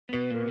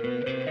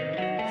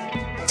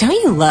Don't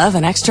you love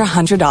an extra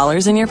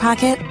 $100 in your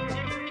pocket?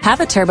 Have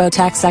a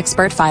TurboTax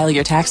expert file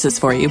your taxes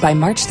for you by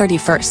March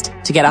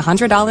 31st to get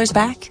 $100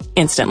 back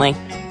instantly.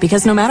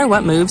 Because no matter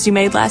what moves you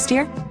made last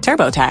year,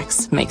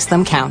 TurboTax makes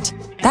them count.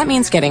 That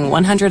means getting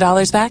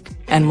 $100 back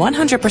and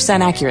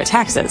 100% accurate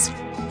taxes,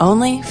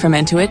 only from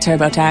Intuit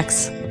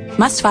TurboTax.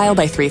 Must file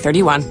by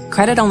 3/31.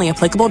 Credit only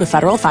applicable to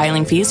federal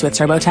filing fees with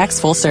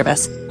TurboTax full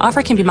service.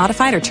 Offer can be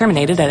modified or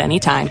terminated at any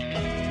time.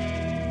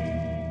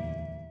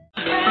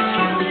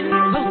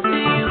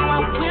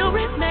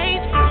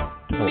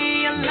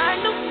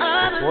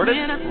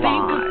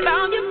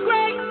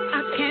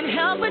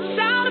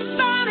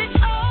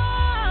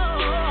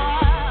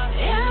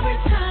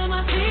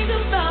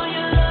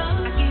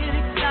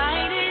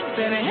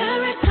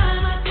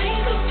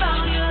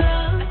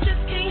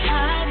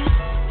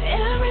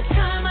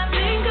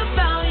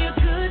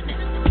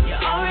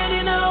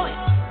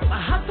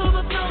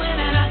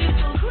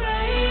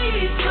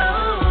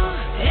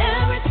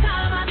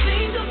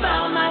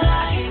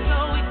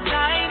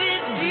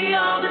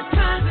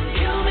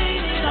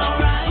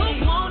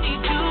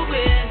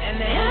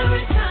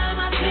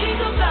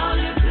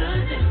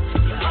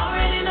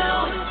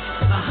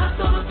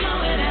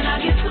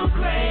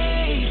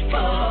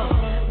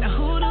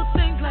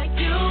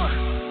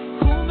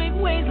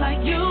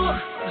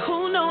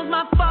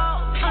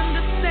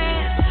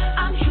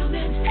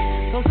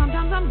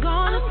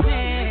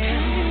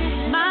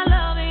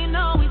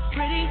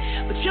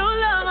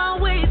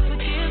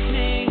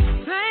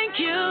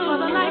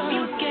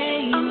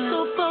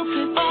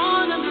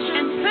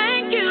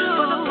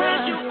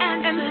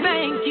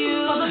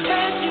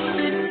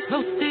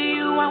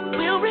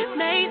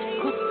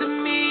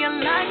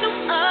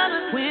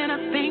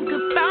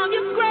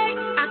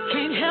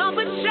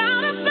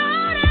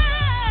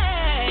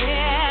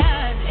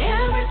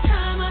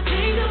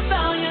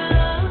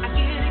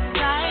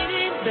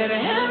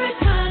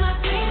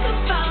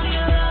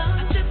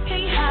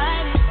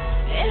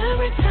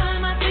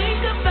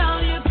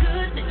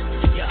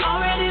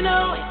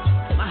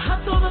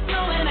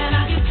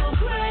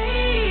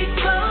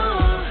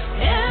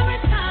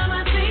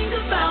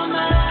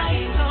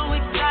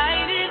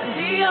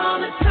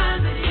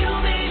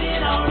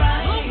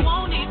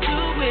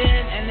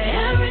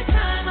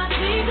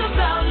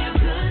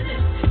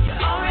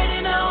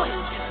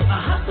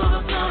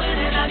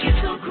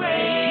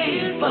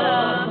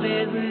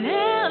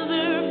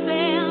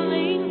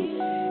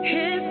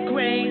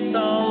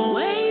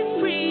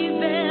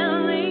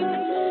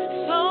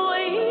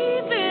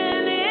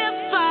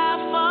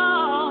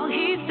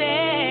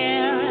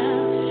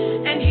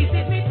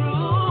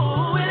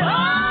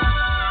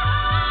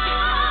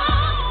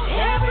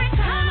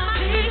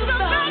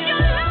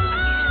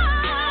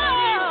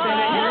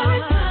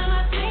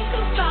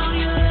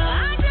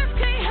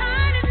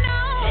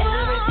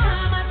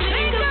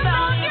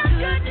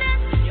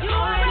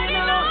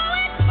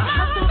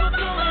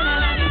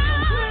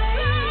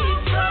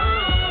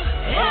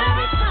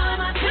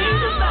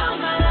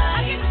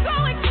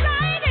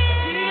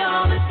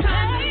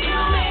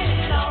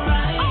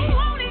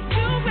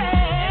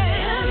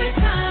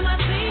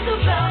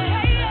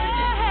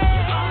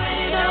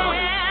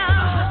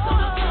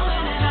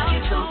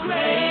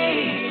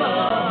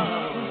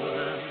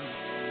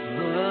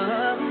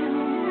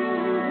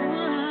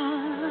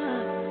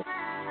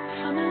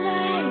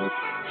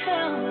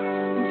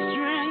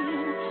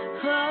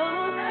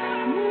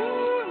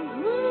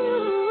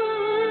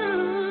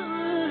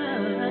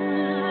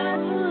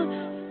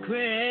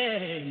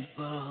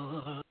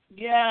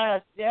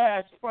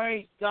 Yes,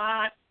 praise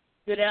God.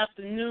 Good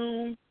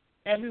afternoon,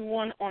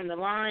 everyone on the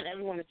line,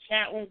 everyone in the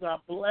chat room. God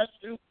bless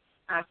you.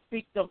 I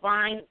speak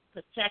divine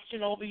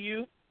protection over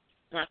you,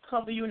 and I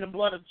cover you in the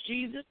blood of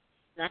Jesus.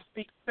 And I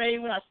speak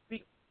favor.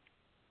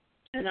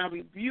 And I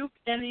rebuke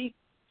any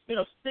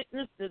spirit of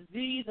sickness,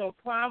 disease, or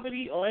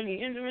poverty, or any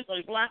hindrance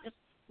or blockage.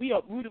 We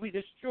uproot it, we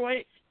destroy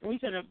it, and we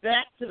send it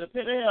back to the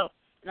pit of hell.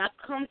 And I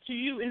come to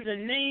you in the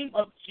name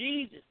of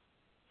Jesus.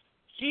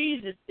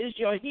 Jesus is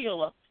your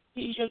healer.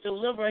 He's your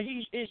deliverer.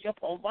 He is your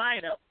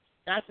provider.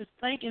 And I'm just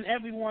thanking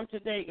everyone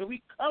today, and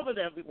we covered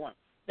everyone,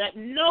 that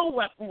no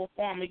weapon will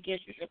form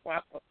against you shall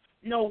prosper.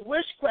 No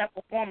witchcraft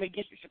will form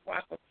against you shall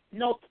prosper.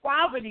 No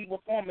poverty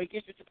will form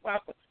against you shall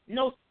prosper.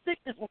 No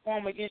sickness will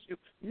form against you.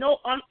 No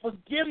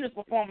unforgiveness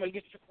will form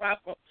against you shall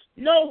prosper.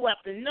 No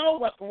weapon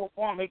will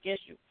form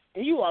against you.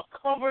 And you are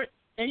covered,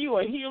 and you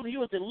are healed, and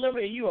you are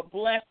delivered, and you are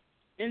blessed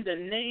in the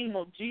name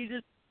of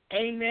Jesus.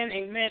 Amen,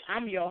 amen.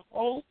 I'm your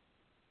host,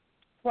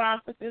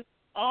 prophetess,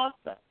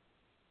 author,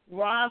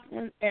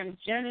 Rosalind M.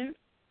 Jennings.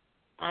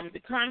 To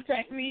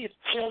contact me is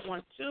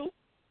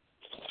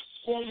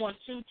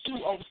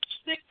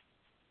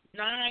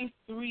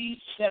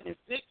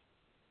 412-206-9376,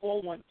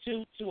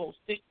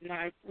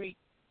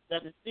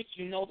 412-206-9376.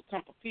 You know to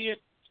come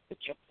prepared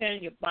with your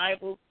pen, your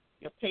Bible,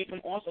 your paper,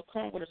 and also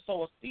come with a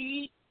sow a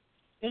seed.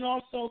 And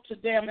also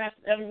today I'm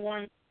asking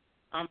everyone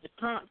to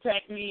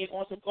contact me and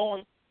also go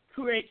and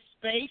create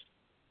space.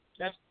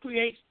 That's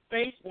create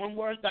space,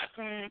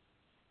 oneword.com.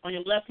 On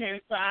your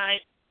left-hand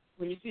side,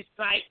 when you see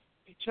site,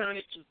 you turn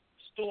it to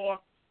bookstore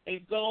and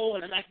go,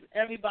 and I'm asking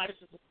everybody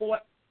to support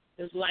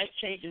this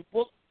life-changing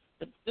book.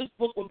 This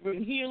book will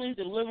bring healing,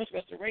 deliverance,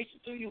 restoration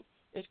to you.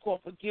 It's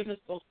called Forgiveness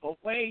Goes Both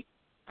Ways.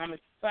 I'm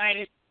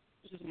excited.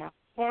 This is my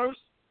first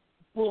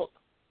book.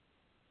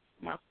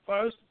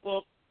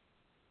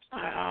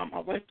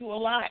 I went through a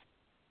lot,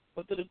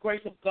 but through the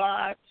grace of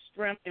God,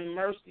 strength, and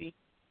mercy,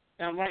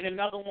 and I'm writing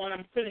another one.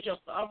 I'm finishing up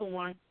the other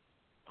one.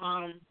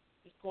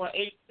 It's called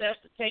 8 Steps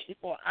to Take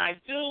Before I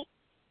Do,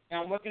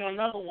 and I'm working on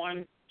another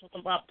one talking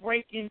about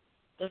breaking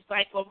the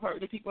cycle of hurt.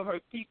 The people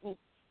hurt people.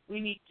 We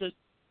need to,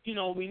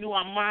 renew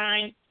our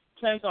mind,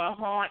 cleanse our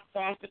heart,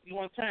 Psalm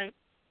 51:10,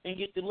 and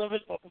get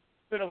delivered from the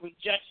spirit of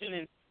rejection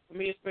and from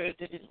the spirit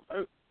that is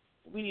hurt.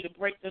 We need to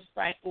break the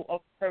cycle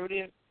of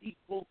hurting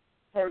people,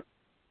 hurt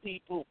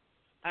people.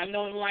 I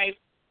know in life,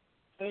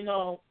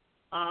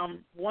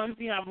 one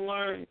thing I've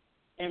learned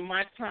in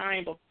my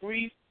time of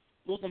grief,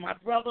 losing my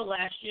brother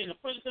last year in the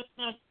prison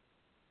system,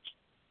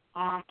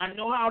 I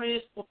know how it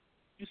is.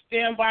 You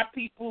stand by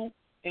people,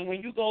 and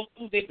when you go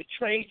through, they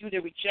betrayed you, they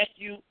reject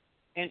you,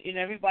 and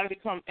everybody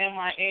becomes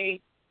MIA,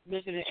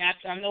 missing in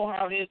action. I know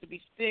how it is to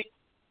be sick.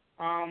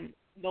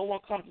 No one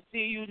comes to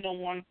see you. No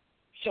one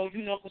shows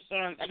you no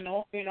concern. I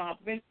know,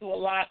 I've been through a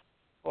lot,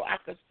 or I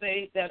could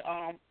say that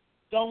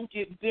don't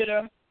get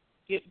bitter,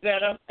 get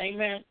better.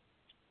 Amen.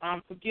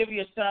 Forgive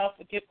yourself,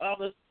 forgive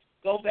others.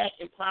 Go back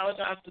and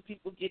apologize to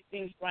people, get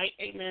things right.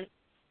 Amen.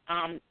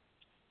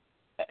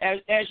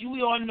 As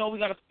we all know, we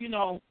got to,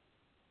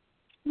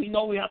 we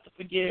know we have to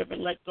forgive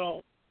and let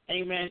go.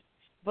 Amen.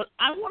 But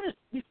I want to,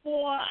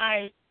 before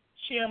I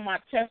share my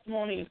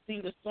testimony and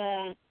sing the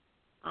song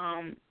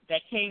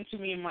that came to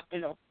me in my,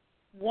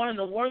 one of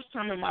the worst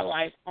time in my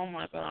life. Oh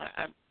my God,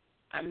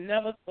 I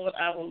never thought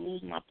I would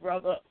lose my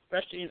brother,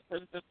 especially in the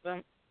prison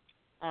system.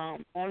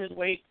 On his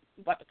way,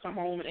 about to come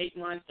home in 8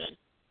 months, and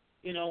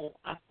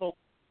I spoke.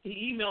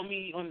 He emailed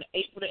me on the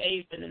April the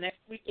 8th, and the next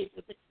week,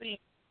 April 16th,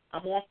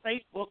 I'm on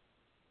Facebook.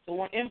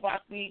 Someone inbox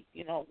me,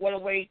 what a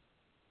way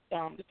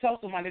to tell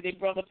somebody their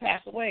brother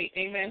passed away.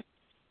 Amen.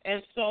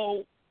 And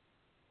so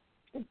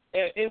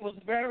it was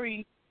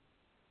very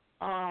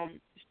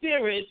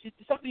serious.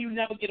 It's something you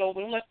never get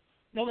over. Don't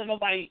let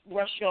nobody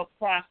rush your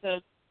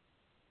process.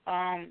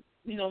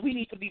 We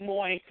need to be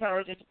more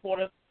encouraged and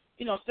supportive.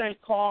 Send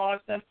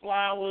cards, send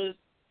flowers,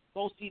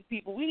 go see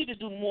people. We need to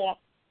do more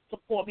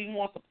support, be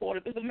more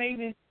supportive. It's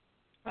amazing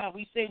how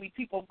we say we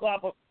people of God,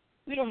 but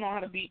we don't know how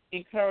to be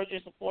encouraged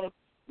and supportive.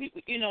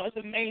 It's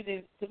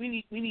amazing because we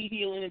need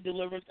healing and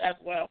deliverance as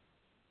well.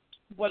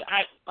 But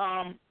I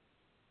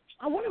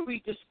want to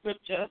read the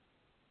scripture,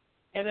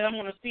 and then I'm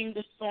going to sing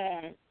this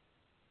song.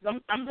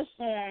 This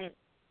song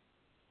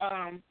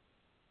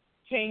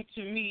came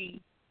to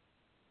me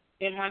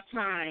in my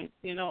time,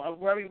 a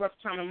very rough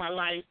time in my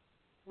life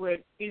where,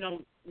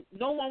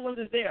 no one was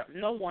there.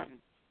 No one.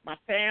 My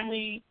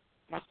family,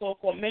 my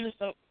so-called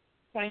minister,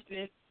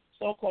 acquaintances,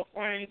 so-called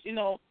friends,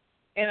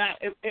 and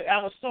I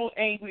was so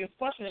angry and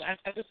frustrated.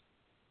 I just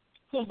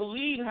couldn't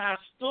believe how I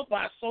stood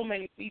by so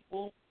many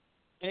people.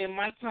 And in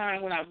my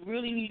time when I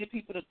really needed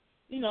people to,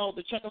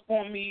 to check up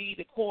on me,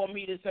 to call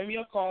me, to send me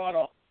a card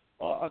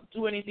or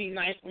do anything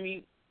nice for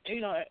me,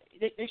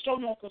 they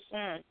showed no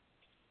concern.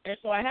 And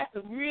so I had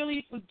to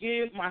really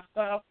forgive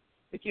myself,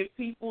 forgive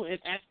people, and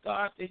ask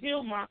God to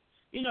heal my,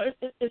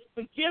 it's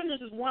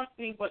forgiveness is one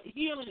thing, but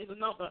healing is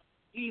another.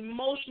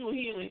 Emotional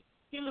healing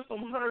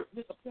from hurt,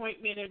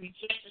 disappointment, and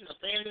rejection,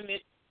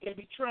 abandonment, and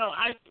betrayal.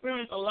 I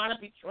experienced a lot of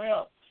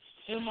betrayal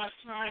in my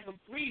time of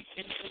grief,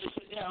 and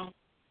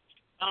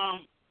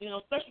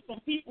especially from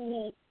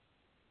people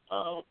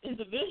who,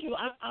 individuals.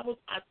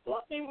 I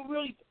thought they were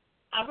really,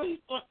 I really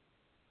thought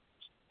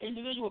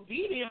individuals would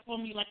be there for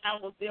me like I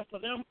was there for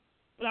them.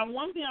 But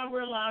one thing I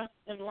realized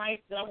in life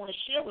that I want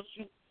to share with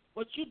you,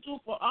 what you do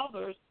for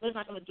others, they're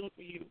not going to do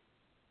for you.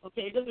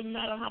 Okay? It doesn't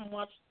matter how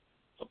much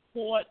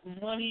support,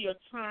 money, or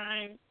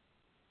time.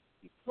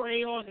 You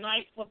pray all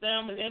night for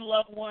them and their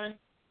loved ones,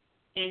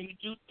 and you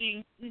do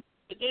things.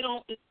 They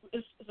don't.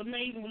 It's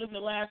amazing. We live in the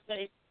last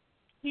days.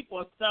 People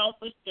are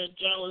selfish. They're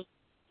jealous.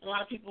 And a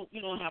lot of people,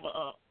 have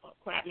a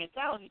crap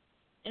mentality.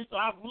 And so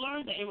I've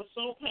learned that it was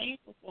so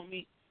painful for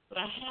me, but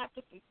I had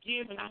to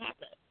forgive and I had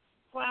to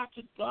cry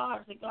to God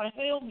and say, God,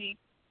 help me,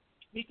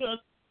 because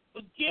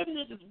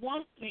forgiveness is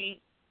one thing,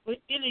 but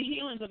inner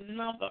healing is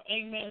another.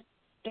 Amen.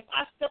 If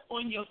I step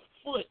on your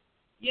foot,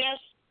 yes,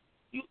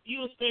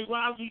 you would say,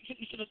 Rob, you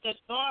should have said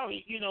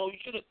sorry. You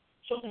should have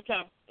shown some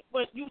kind of,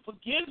 but you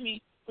forgive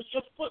me, but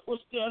your foot will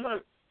still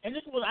hurt. And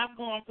this is what I've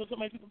gone through, so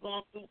many people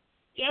gone through.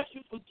 Yes,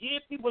 you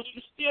forgive me, but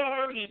you're still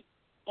hurting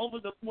over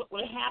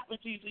what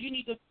happened to you. So you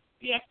need to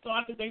ask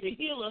God today to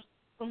heal us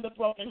from the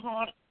broken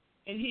heart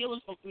and heal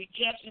us from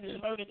rejection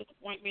and hurt and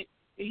disappointment,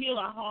 to heal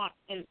our heart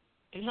and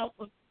help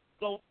us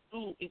go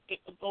through and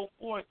go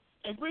forward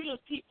and bring us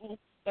people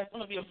that's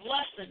going to be a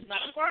blessing, not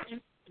a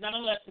burden, not a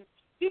lesson.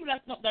 People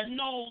that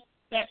know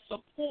that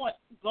support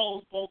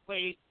goes both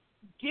ways,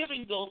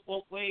 giving goes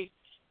both ways,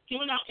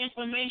 giving out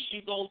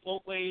information goes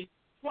both ways,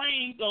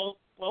 praying goes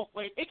both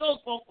ways. It goes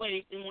both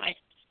ways in life.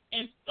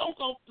 And don't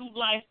go through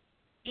life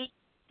just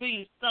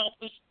being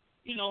selfish.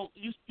 You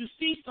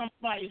see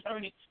somebody's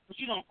hurting, but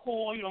you don't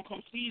call, you don't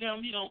come see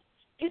them.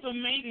 It's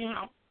amazing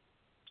how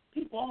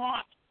people's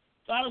hearts.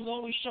 God has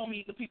always shown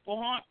me the people's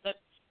hearts. That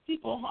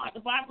people's heart. The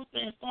Bible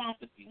says in Psalm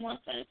 51,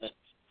 it says,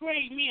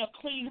 "Create me a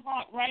clean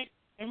heart, right,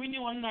 and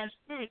renew a nice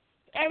spirit."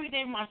 Every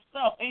day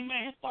myself,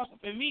 amen. It starts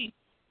with me.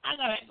 I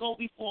gotta go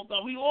before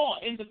God. We all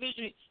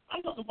individually.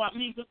 I'm talking about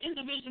me, because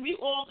individually we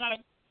all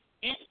gotta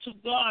answer to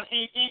God,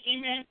 and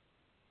amen.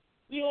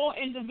 We all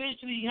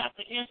individually have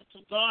to answer to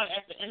God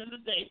at the end of the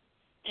day,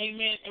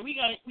 amen. And we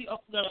got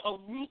a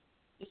root,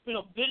 the spirit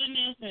of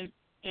bitterness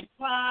and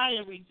pride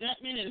and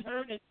resentment and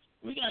hurt, and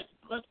we got to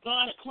let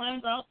God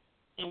cleanse us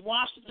and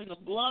wash us in the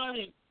blood,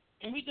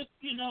 and we just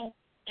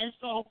And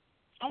so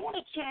I want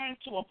to turn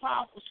to a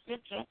powerful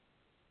scripture.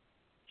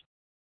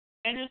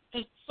 And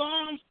it's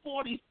Psalms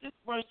 46,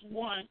 verse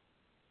 1.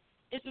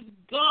 It says,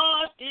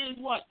 God is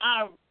what?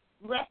 Our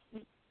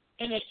refuge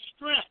and a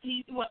strength.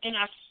 He's what? In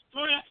our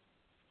strength,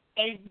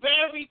 a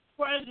very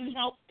present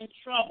help in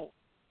trouble.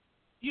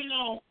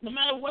 No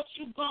matter what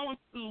you're going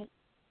through,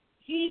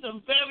 he's a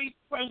very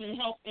present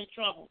help in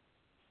trouble.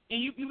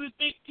 And you would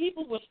think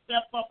people would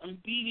step up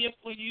and be there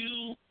for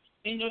you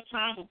in your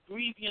time of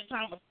grief, your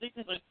time of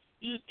sickness. And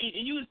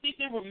you would think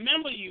they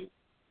remember you.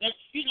 That,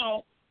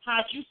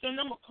 how you send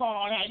them a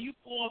call, how you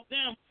call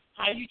them,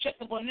 how you check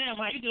up on them,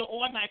 how you do an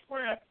all-night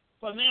prayer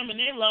for them and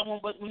their loved one,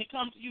 but when it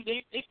comes to you,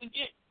 they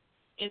forget.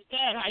 It's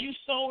sad how you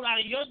sold out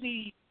of your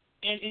need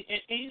and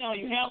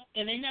you help,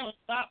 and they never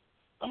stop.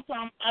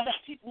 Sometimes I got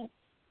people,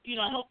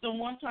 I helped them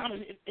one time,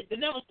 and they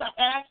never stop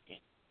asking,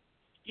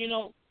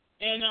 and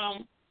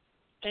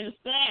it's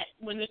sad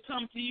when they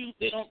come to you,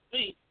 they don't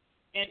think.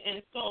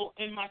 And so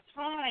in my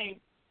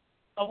time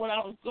of what I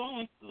was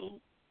going through,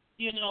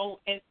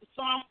 and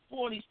Psalm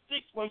 46,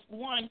 verse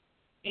 1,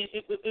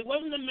 it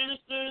wasn't the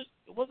ministers,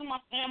 it wasn't my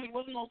family, it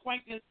wasn't no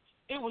acquaintance,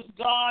 it was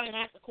God, and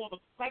I had to call the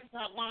crisis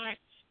hotline.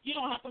 You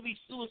don't have to be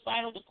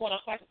suicidal to call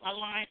the crisis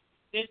hotline.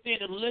 They're there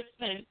to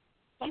listen.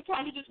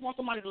 Sometimes you just want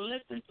somebody to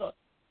listen, to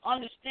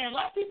understand. A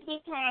lot of people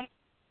this time,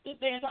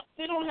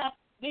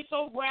 they're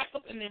so wrapped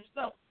up in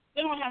themselves.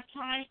 They don't have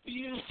time for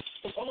you.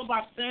 It's all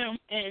about them,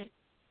 and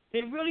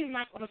they're really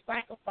not going to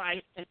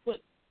sacrifice and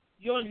put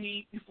your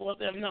need before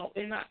them. No,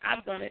 they're not.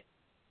 I've done it,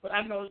 but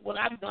I know what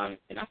I've done,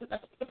 and I said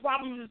the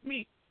problem is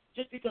me.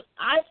 Just because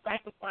I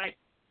sacrifice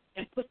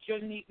and put your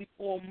need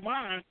before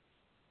mine,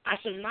 I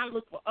should not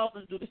look for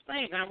others to do the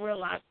same. And I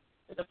realized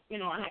that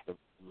I have to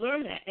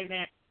learn that, and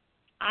that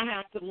I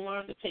have to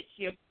learn to take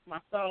care of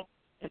myself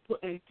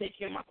and take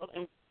care of myself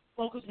and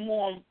focus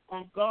more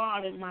on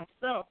God and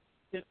myself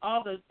than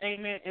others,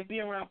 amen, and be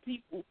around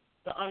people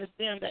to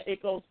understand that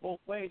it goes both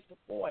ways,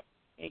 support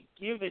and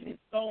giving and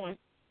sowing.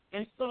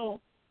 And so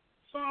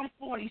Psalm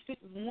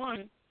 46 is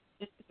 1.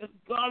 It's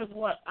God is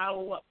what?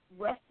 Our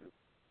refuge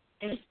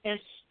and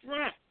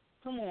strength.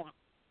 Come on.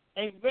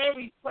 A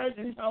very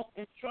present help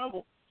in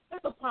trouble.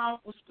 That's a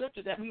powerful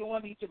scripture that we all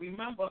need to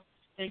remember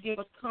and give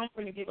us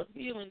comfort and give us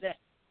healing that,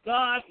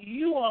 God,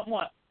 you are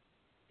what?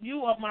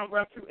 You are my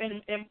refuge,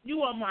 and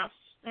you are my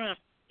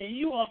strength, and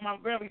you are my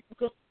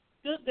because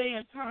this day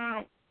and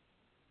time,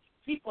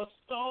 people are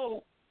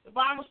so, the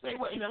Bible says,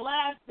 in the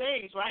last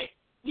days, right?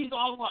 These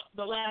are what?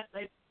 The last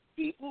days.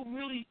 People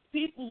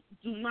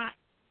do not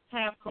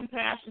have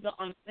compassion to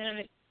understand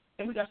it,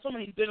 and we got so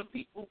many bitter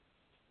people,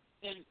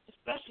 and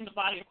especially in the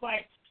body of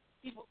Christ.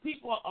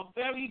 People are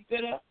very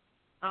bitter.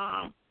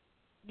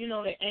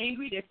 They're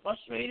angry, they're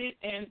frustrated,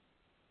 and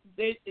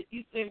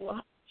you say,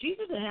 well,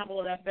 Jesus didn't have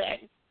all that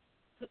bad.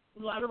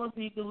 A lot of us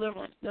need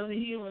deliverance, need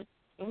healing,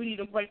 and we need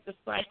to break the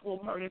cycle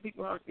of hurting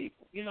people hurt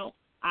people.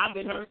 I've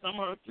been hurt, some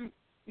hurt too.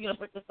 We got to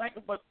break the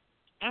cycle. But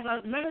as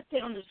I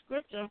meditate on the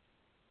scripture,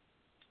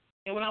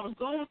 and when I was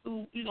going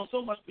through,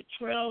 so much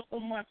betrayal, so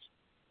much,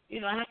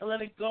 I had to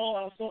let it go.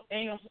 I was so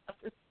angry.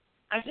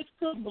 I just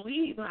couldn't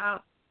believe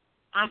how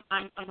I'm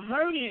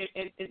hurting,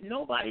 and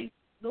nobody's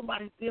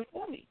there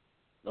for me.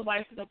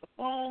 Nobody picks up the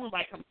phone.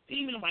 Nobody comes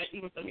see me. Nobody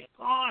even send me a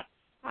card.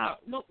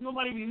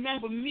 Nobody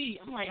remember me.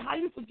 I'm like, how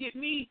you forget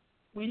me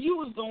when you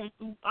was going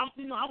through? I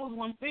was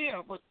one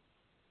there, but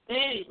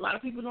a lot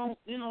of people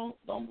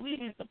don't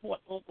believe in support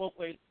both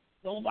ways.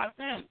 Don't about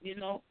them,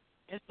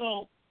 And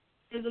so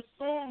there's a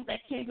song that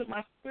came to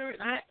my spirit,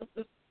 and I had to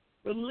just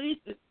release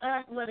it. I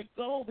had to let it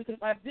go, because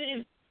if I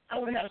didn't, I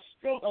would have had a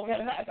stroke. I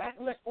had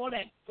to let all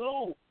that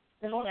go,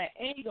 and all that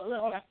anger,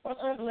 all that fuss,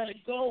 I had to let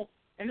it go.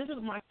 And this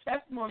is my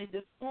testimony,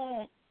 this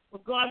song,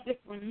 what God did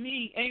for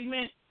me.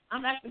 Amen.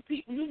 I'm asking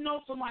people,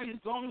 somebody is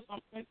going through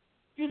something,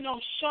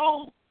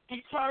 show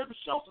encouragement,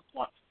 show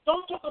support.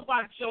 Don't talk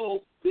about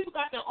Job. People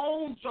got their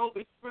own Job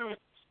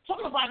experience.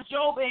 Talking about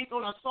Job ain't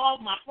going to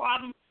solve my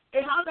problem.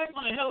 And how's that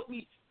going to help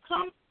me?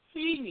 Come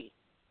see me.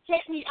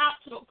 Take me out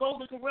to the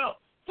Golden Corral.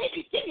 Take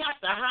me out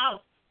the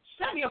house.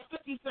 Send me a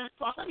 50-cent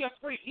card. Send me a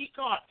free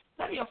e-card.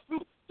 Send me a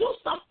fruit. Do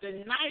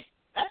something nice.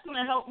 That's going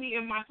to help me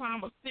in my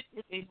time of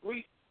sickness and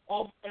grief,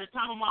 or at the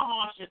time of my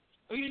hardship.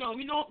 Or,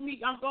 me,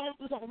 I'm going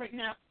through something right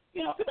now.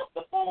 Pick up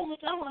the phone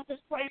and I want to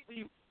just pray for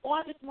you. Or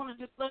I just want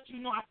to just let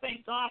you know I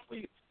thank God for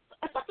you.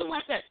 Something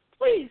like that.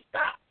 Please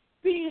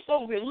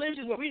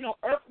religious, where we know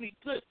earthly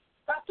good.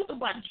 Stop talking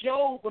about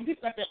Job when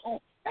people got their own.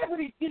 That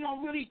really,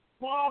 really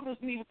bothers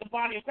me with the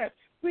body of Christ.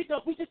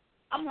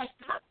 I'm like,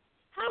 how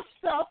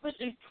selfish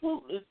and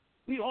clueless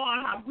we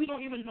are. How we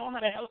don't even know how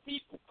to help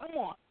people. Come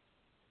on.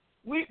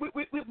 We're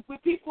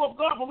people of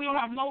God, but we don't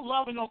have no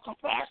love and no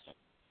compassion.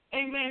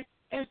 Amen.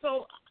 And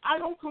so I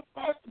don't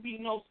confess to be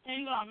no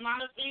singer. I'm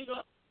not a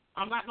singer.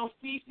 I'm not no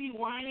Fifi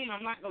whining.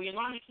 I'm not no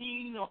Yolanda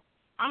King.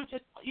 I'm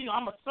just,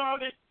 I'm a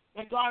servant,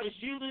 and God is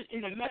using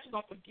in the message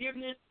of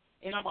forgiveness,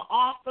 and I'm an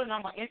author, and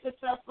I'm an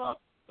intercessor.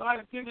 God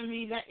has given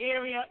me that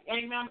area.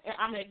 Amen.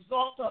 I'm an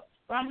exalter,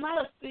 but I'm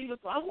not a singer.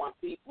 So I want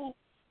people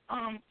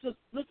to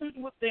listen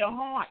with their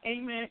heart.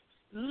 Amen.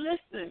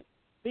 Listen,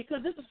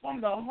 because this is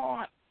from the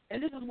heart,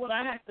 and this is what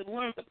I have to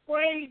learn, to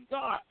praise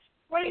God.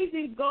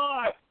 Praising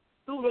God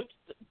through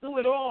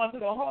it all,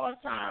 through the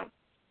hard times.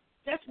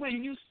 That's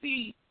when you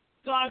see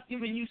God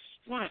giving you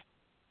strength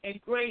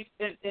and grace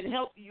and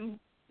help you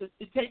to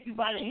take you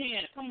by the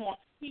hand. Come on.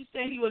 He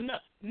said he will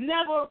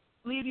never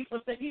leave you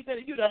forsake. He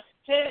said you're the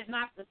head,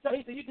 not the tail.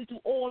 He said you can do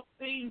all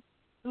things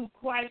through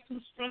Christ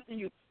who strengthens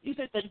you. He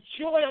said the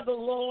joy of the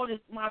Lord is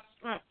my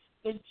strength.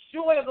 The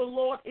joy of the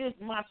Lord is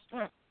my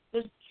strength.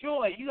 The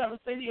joy. You got to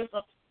say to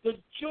yourself, the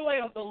joy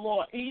of the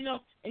Lord. And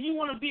you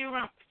want to be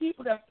around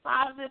people that's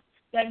positive,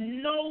 that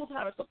knows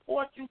how to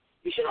support you.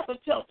 You shouldn't have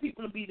to tell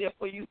people to be there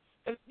for you.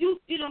 If you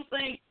know what I'm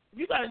saying,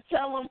 you got to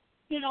tell them,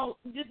 you don't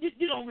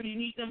really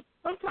need them.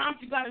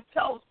 Sometimes you got to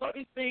tell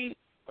certain things,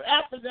 but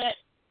after that,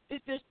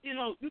 it's just, these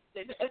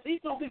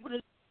people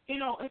just,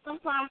 and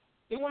sometimes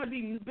they want to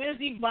be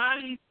busy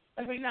bodies.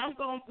 I mean, now I'm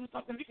going through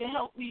something. You can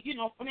help me,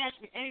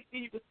 financially,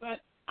 anything you can say.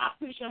 I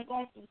appreciate I'm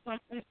going through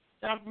something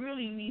that I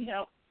really need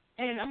help.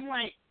 And I'm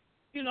like,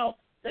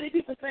 that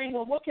people saying,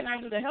 well, what can I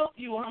do to help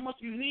you or how much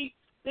you need?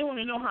 They want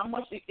to know how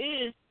much it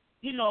is,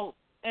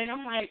 and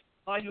I'm like,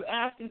 are you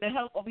asking to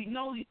help or be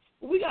nosy?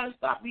 Well, we got to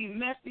stop being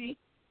messy,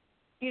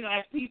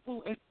 as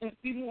people and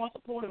be more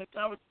supportive and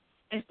encouraged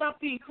and stop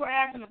being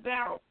crabs in the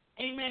barrel.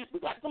 Amen. We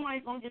got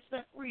somebody's going to get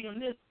set free on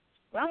this.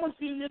 But I'm going to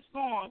sing this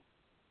song.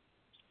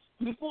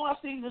 Before I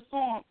sing this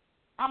song,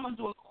 I'm going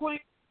to do a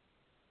quick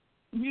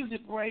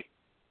music break,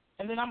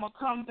 and then I'm going to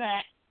come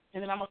back,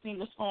 and then I'm going to sing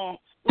the song.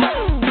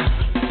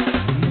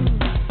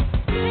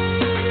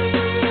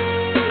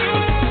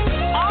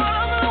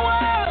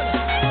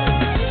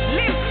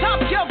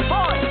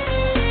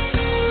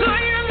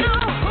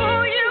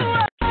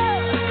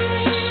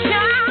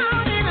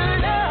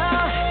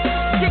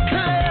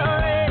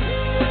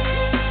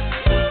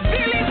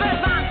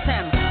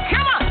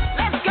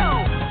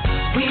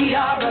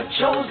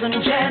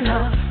 Chosen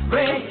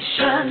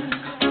generation,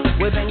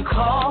 we've been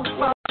called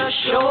for to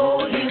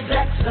show His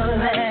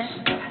excellence.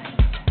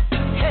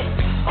 Hey,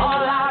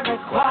 all I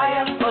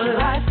require for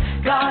life,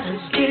 God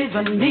has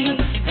given me,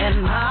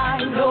 and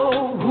I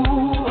know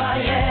who I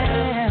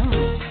am.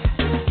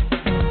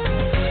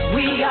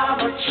 We are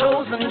a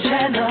chosen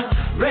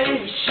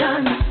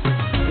generation,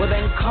 we've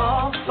been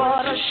called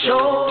for to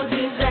show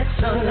His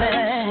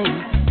excellence.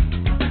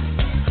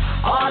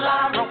 All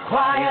I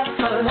require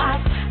for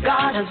life,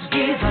 God has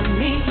given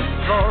me,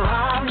 for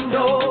I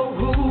know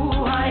who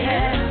I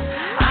am.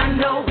 I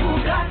know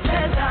who God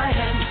says I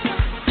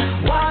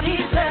am, what He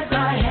says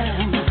I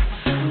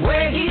am,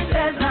 where He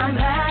says I'm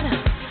at.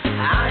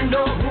 I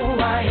know who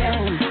I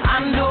am.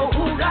 I know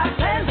who God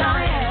says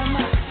I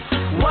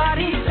am, what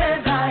He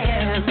says I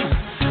am,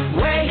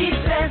 where He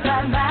says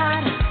I'm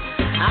at.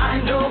 I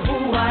know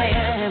who I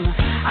am.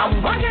 I'm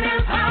working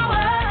in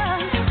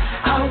power,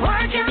 I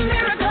work in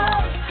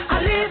miracles, I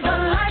live a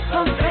life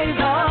of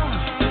favor.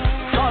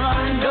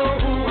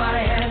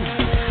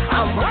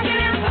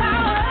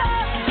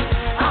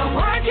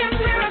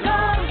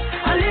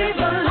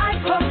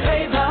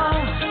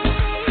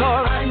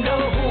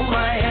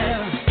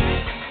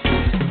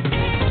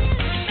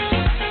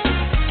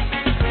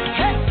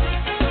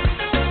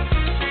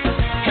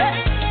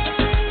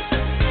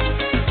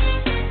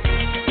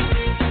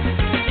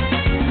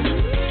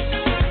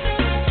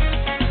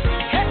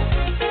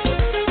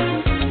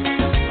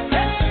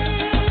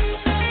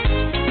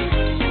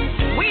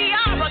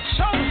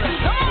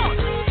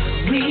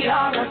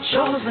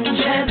 Chosen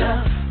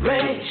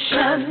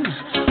generation,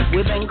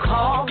 we've been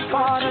called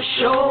for to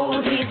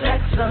show His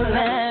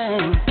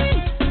excellence.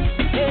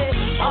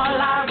 All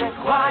I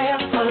require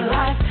for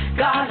life,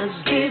 God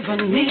has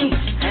given me,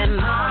 and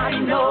I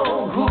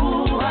know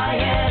who I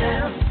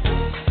am.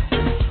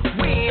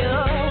 We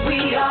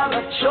are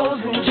a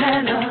chosen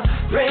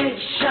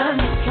generation.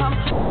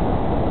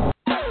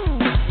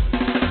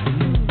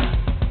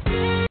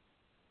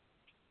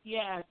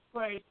 Yes,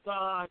 praise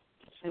God.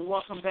 And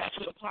welcome back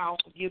to the Power of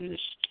Forgiveness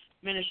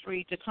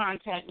Ministry. To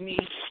contact me,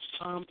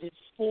 it's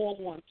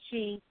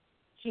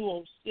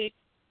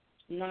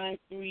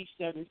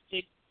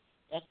 412-206-9376.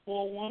 That's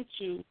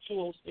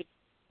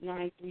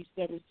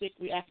 412-206-9376.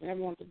 We're asking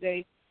everyone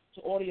today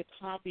to order a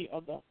copy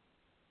of the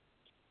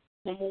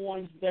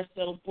 #1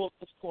 bestseller book.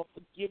 It's called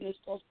Forgiveness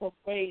Goes for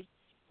Praise.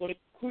 Go to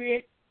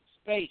Create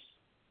Space,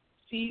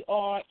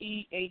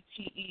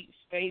 CREATE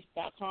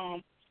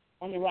space.com.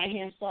 on the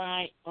right-hand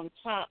side, on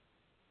top,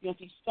 you'll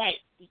see site.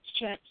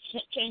 Change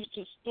it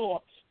to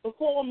store. But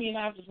call me and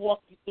I'll just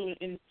walk you through it.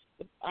 And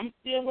I'm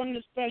still running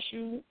a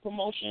special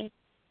promotion.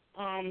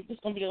 This is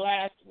going to be the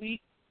last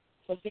week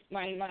for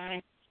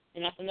 $6.99,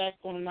 and after that,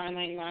 it's going to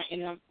 $9.99.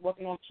 And I'm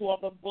working on 2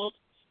 other books.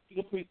 You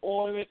can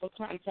pre-order it or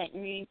contact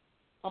me.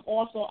 I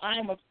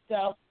am a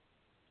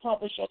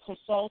self-publisher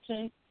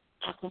consultant.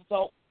 I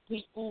consult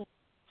people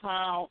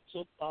how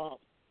to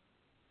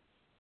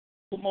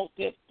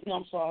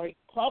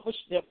publish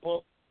their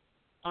book.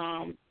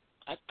 I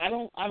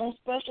don't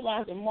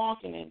specialize in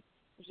marketing,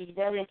 which is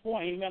very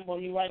important. Remember,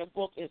 when you write a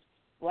book, it's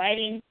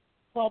writing,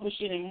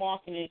 publishing, and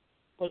marketing.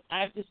 But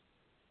I just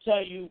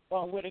tell you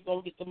where to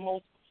go get the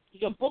most.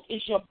 Your book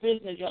is your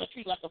business. You got to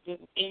treat it like a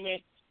business. Amen.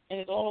 And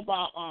it's all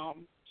about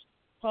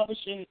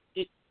publishing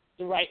it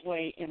the right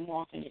way and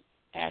marketing it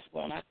as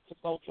well. And I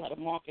consult you how to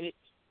market it,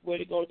 where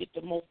to go to get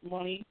the most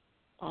money,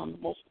 the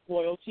most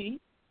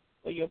royalty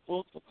for your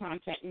book. So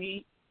contact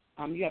me.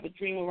 You have a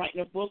dream of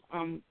writing a book.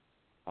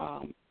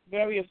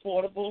 Very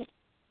affordable.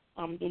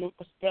 I'm doing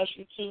a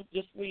special too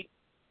this week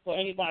for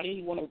anybody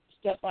who want to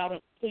step out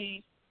and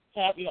please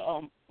have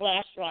your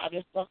flash drive,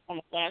 your stuff on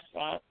a flash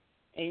drive.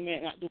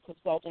 Amen. I do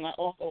consulting. I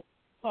also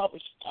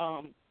publish,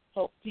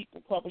 help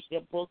people publish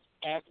their books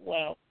as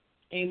well.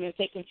 Amen.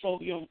 Take control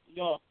of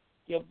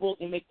your book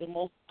and make the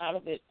most out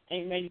of it.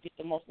 Amen. You get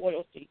the most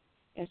royalty.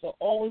 And so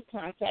always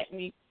contact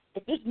me.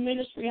 If this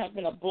ministry has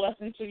been a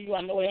blessing to you,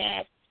 I know it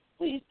has,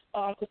 please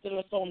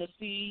consider sowing the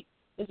seed.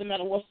 Doesn't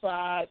matter what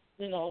size,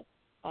 to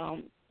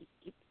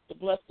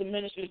bless the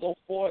ministry to go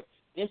forward.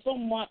 There's so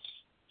much,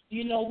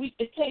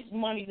 it takes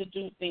money to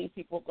do things,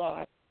 people of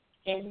God.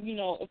 And,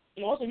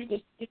 also you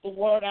could get the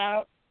word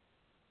out.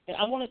 And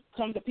I want to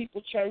come to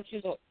people's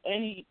churches or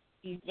any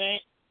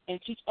event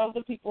and teach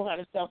other people how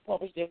to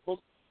self-publish their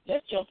books.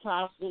 Let your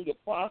apostle, your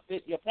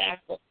prophet, your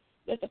pastor,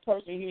 let the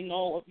person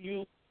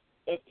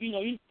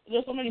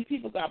there's so many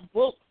people got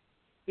books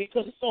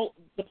because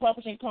the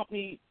publishing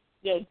company,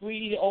 they're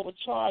greedy, they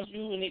overcharge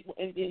you, and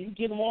then you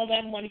give them all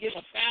that money, give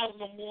them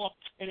 1,000 or more,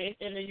 and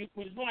then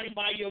when somebody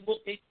buy your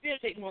book, they still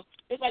take more.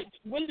 It's like,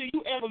 when do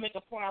you ever make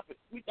a profit?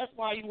 That's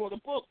why you wrote a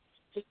book.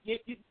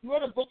 You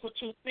wrote a book for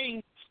 2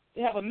 things: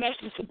 to have a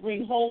message to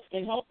bring hope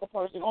and help a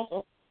person,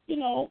 also,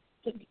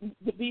 to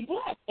be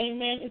blessed.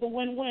 Amen. It's a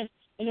win-win.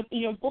 And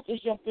your book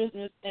is your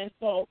business, and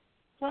so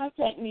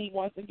contact me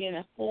once again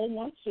at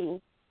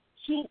 412-206-9376.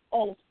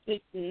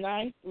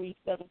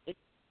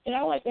 And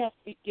I like to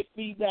get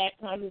feedback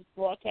on this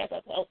broadcast.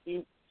 I've helped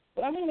you.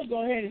 But I'm going to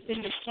go ahead and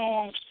sing the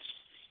song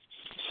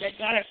that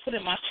God has put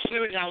in my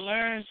spirit, and I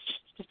learned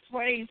to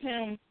praise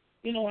Him,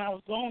 when I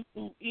was going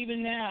through,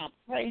 even now,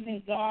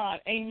 praising God.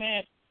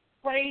 Amen.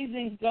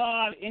 Praising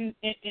God in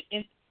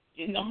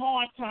the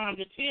hard times,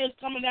 the tears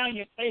coming down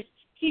your face.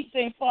 Keep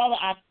saying, Father,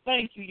 I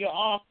thank you. You're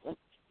awesome.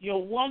 You're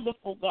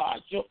wonderful,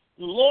 God. You're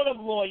the Lord of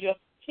Lords. You're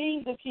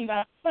King of Kings.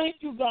 I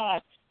thank you,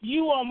 God.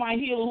 You are my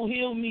healer who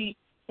healed me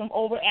from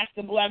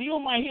overactive bladder. You are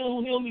my healer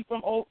who healed me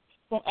from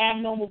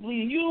abnormal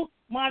bleeding. You,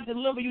 my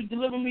deliverer, you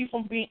deliver me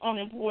from being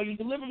unemployed. You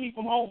deliver me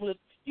from homeless.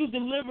 You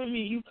deliver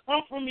me. You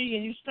comfort me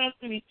and you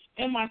strengthen me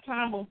in my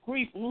time of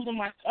grief, losing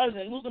my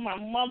cousin, losing my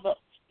mother,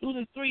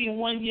 losing 3 in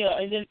 1 year,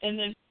 and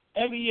then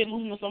every year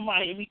losing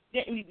somebody. And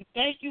we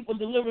thank you for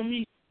delivering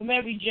me from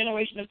every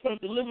generation of curse.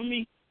 Deliver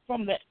me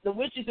from the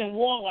witches and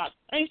warlocks.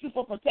 Thank you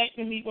for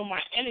protecting me from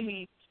my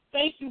enemies.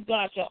 Thank you,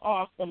 God. You're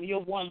awesome. You're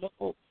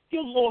wonderful.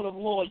 You're Lord of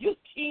Lords. You're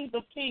King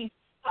of Kings.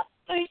 I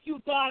thank you,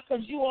 God,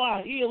 because you are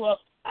a healer.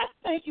 I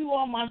thank you,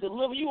 are my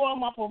deliverer. You are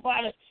my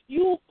provider.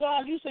 You,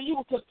 God, you said you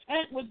were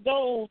content with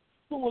those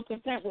who were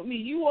content with me.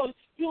 You are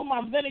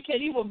my vindicator.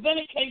 You will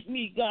vindicate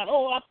me, God.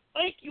 Oh, I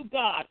thank you,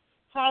 God.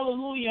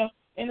 Hallelujah.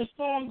 And the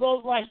song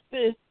goes like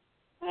this.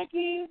 I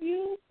give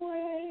you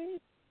praise.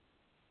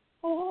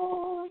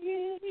 Oh, I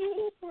give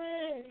you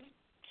praise.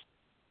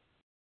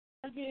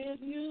 I give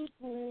you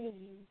praise.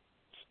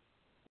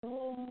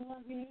 Oh,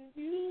 I give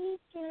you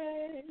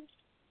praise.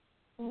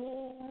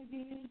 Oh, I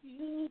give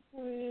you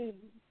praise.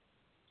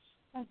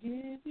 I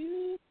give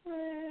you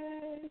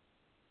praise.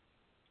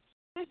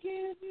 I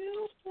give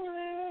you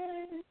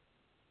praise.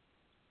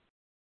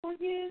 I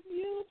give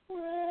you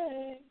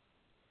praise.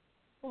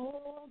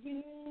 Oh, I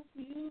give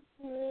you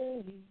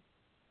praise.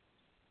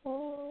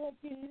 Oh,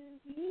 I give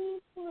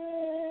you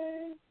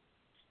praise.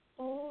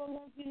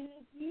 Oh, I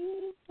give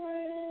you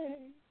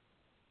praise.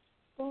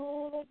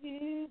 Oh, I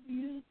give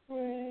you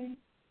praise.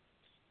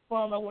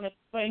 Father, I want to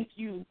thank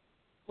you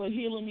for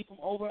healing me from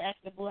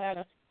overactive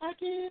bladder. I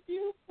give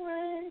you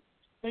praise.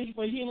 Thank you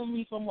for healing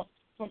me from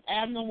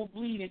abnormal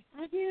bleeding.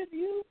 I give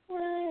you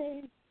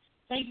praise.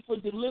 Thank you for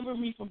delivering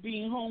me from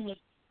being homeless.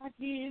 I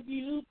give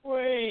you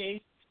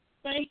praise.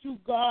 Thank you,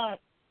 God,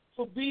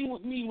 for being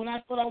with me when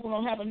I thought I was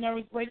going to have a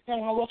nervous breakdown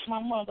when I lost my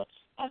mother.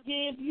 I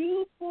give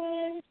you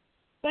praise.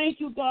 Thank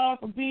you, God,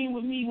 for being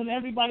with me when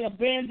everybody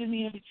abandoned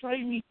me and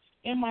betrayed me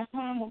in my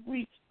time of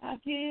grief. I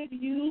give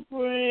you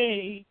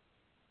praise.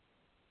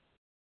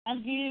 I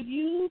give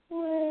you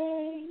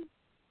praise.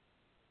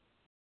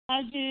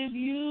 I give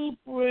you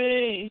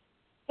praise.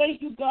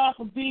 thank you, God,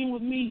 for being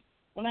with me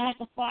when I had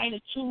to fight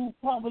the 2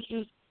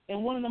 publishers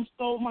and one of them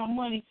stole my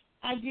money.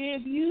 I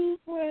give you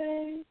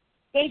praise.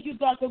 Thank you,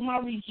 God, because my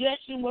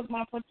rejection was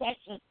my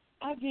protection.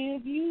 I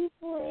give you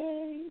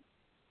praise.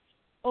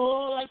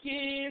 Oh, I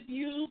give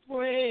you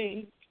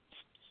praise.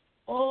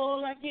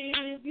 Oh, I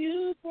give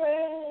you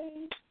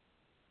praise.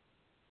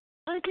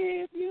 I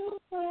give you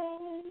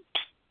praise.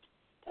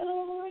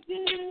 Oh, I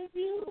give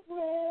you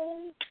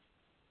praise.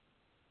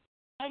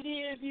 I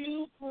give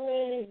you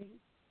praise.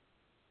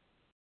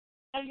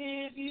 I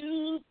give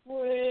you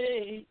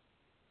praise.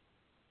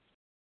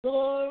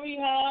 Glory,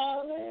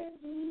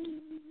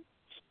 hallelujah.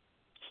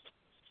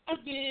 I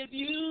give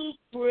you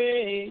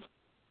praise.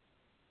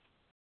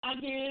 I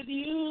give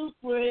you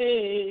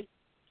praise.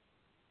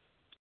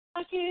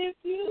 I give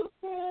you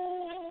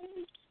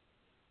praise.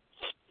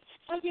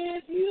 I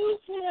give you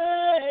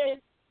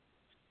praise.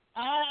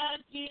 I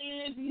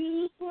give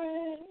you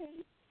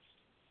praise.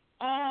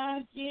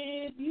 I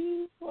give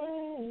you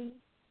praise.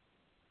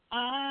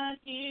 I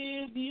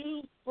give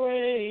you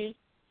praise.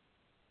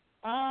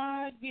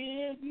 I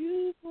give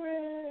you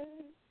praise.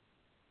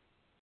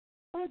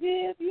 I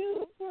give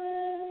you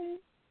praise.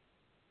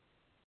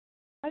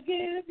 I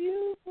give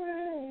you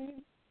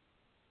praise.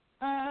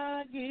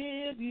 I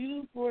give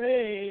you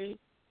praise.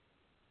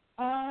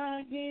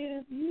 I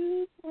give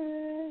you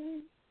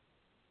praise.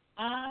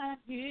 I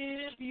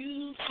give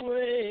you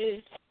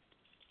praise.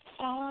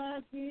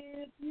 I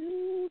give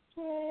you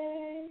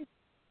praise.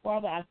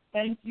 Father, I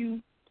thank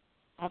you.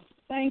 I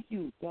thank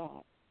you,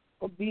 God,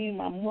 for being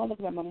my mother,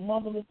 because I'm a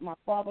motherless, my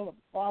father, the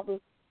father.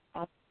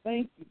 I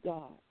thank you,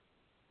 God,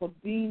 for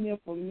being there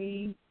for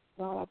me.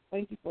 God, I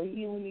thank you for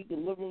healing me,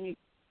 delivering me.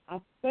 I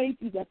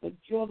thank you that the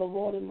joy of the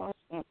Lord is my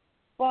strength.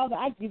 Father,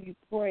 I give you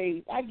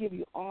praise. I give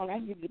you honor. I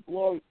give you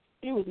glory.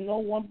 There is no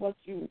one but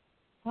you.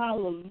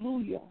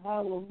 Hallelujah.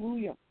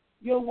 Hallelujah.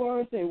 Your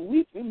word said,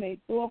 weeping may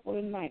endure for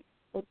the night,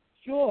 but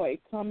joy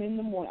come in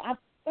the morning. I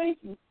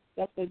thank you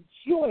that the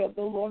joy of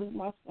the Lord is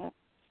my strength.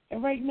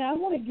 And right now, I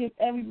want to give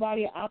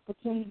everybody an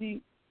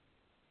opportunity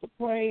to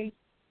praise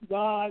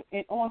God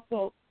and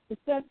also to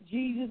accept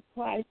Jesus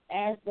Christ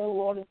as their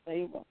Lord and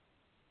Savior.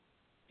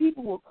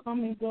 People will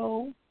come and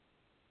go,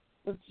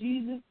 but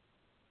Jesus,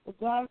 but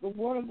God, the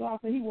Word of God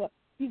said He will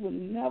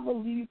never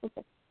leave you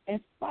forsake.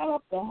 In spite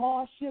of the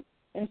hardship,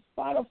 in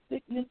spite of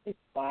sickness, in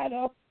spite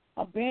of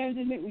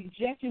abandonment,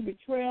 rejection,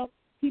 betrayal,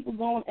 people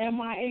going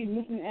MIA,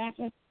 missing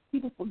action,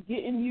 people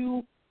forgetting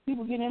you,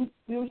 people getting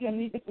spiritual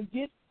need to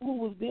forget who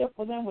was there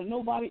for them with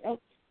nobody else.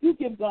 You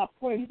give God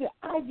praise. He said,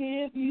 I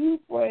give you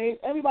praise.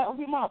 Everybody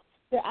open your mouth.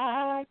 Say,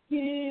 I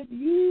give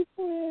you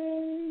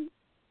praise.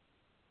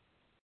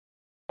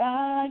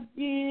 I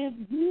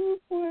give you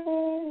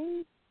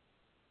praise.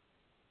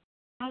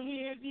 I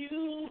give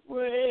you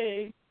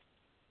praise.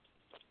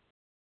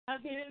 I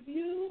give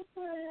you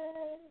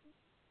praise.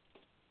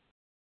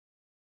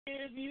 I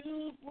give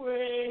you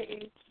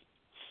praise.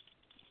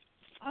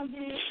 I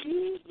give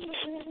you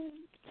praise.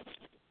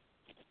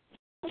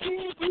 I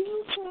give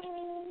you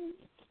praise.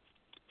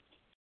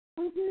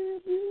 I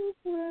give you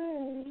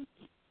praise.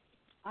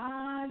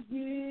 I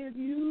give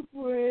you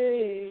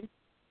praise.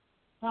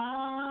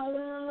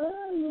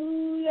 Hallelujah.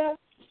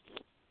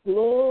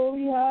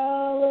 Glory,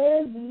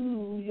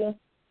 hallelujah.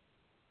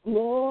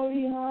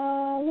 Glory,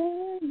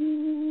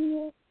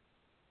 hallelujah.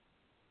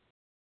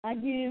 I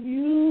give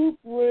you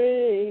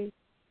praise.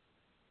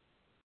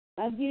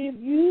 I give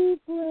you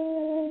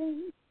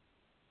praise.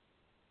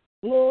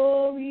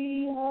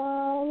 Glory,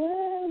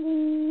 hallelujah.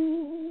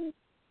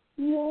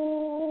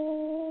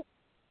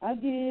 I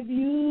give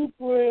you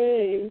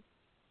praise.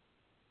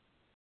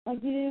 I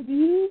give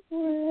you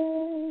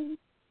praise.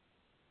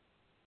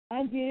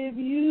 I give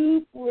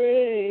you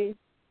praise.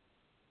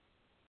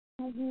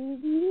 I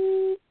give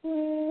you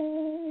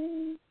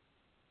praise.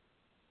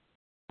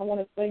 I want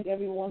to thank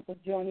everyone for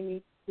joining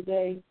me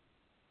today.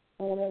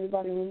 I want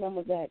everybody to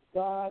remember that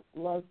God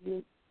loves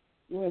you.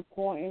 You're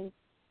important.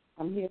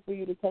 I'm here for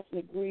you to touch and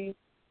agree. If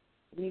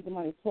you need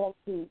somebody to talk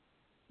to,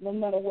 no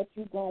matter what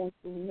you're going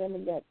through, remember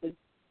that the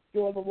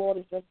joy of the Lord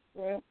is your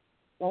strength.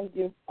 Don't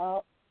give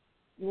up.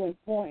 You're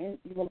important.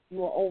 You're an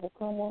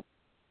overcomer.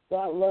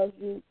 God loves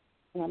you,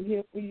 and I'm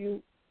here for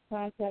you.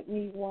 Contact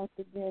me once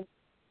again,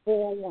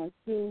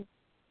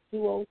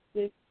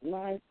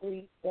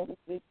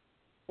 412-206-9376,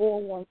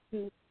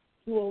 412-206-9376.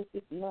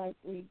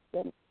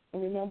 And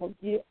remember,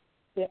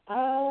 that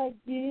I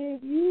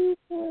give you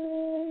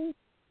praise.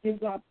 Give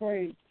God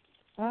praise.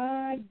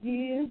 I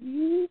give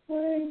you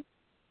praise.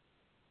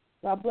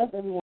 God bless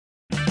everyone.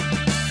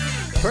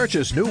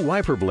 Purchase new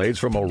wiper blades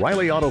from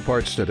O'Reilly Auto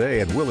Parts today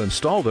and we'll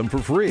install them for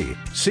free.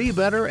 See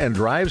better and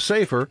drive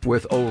safer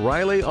with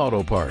O'Reilly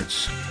Auto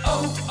Parts.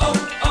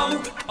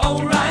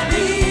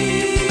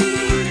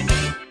 O'Reilly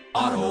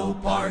Auto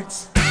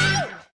Parts.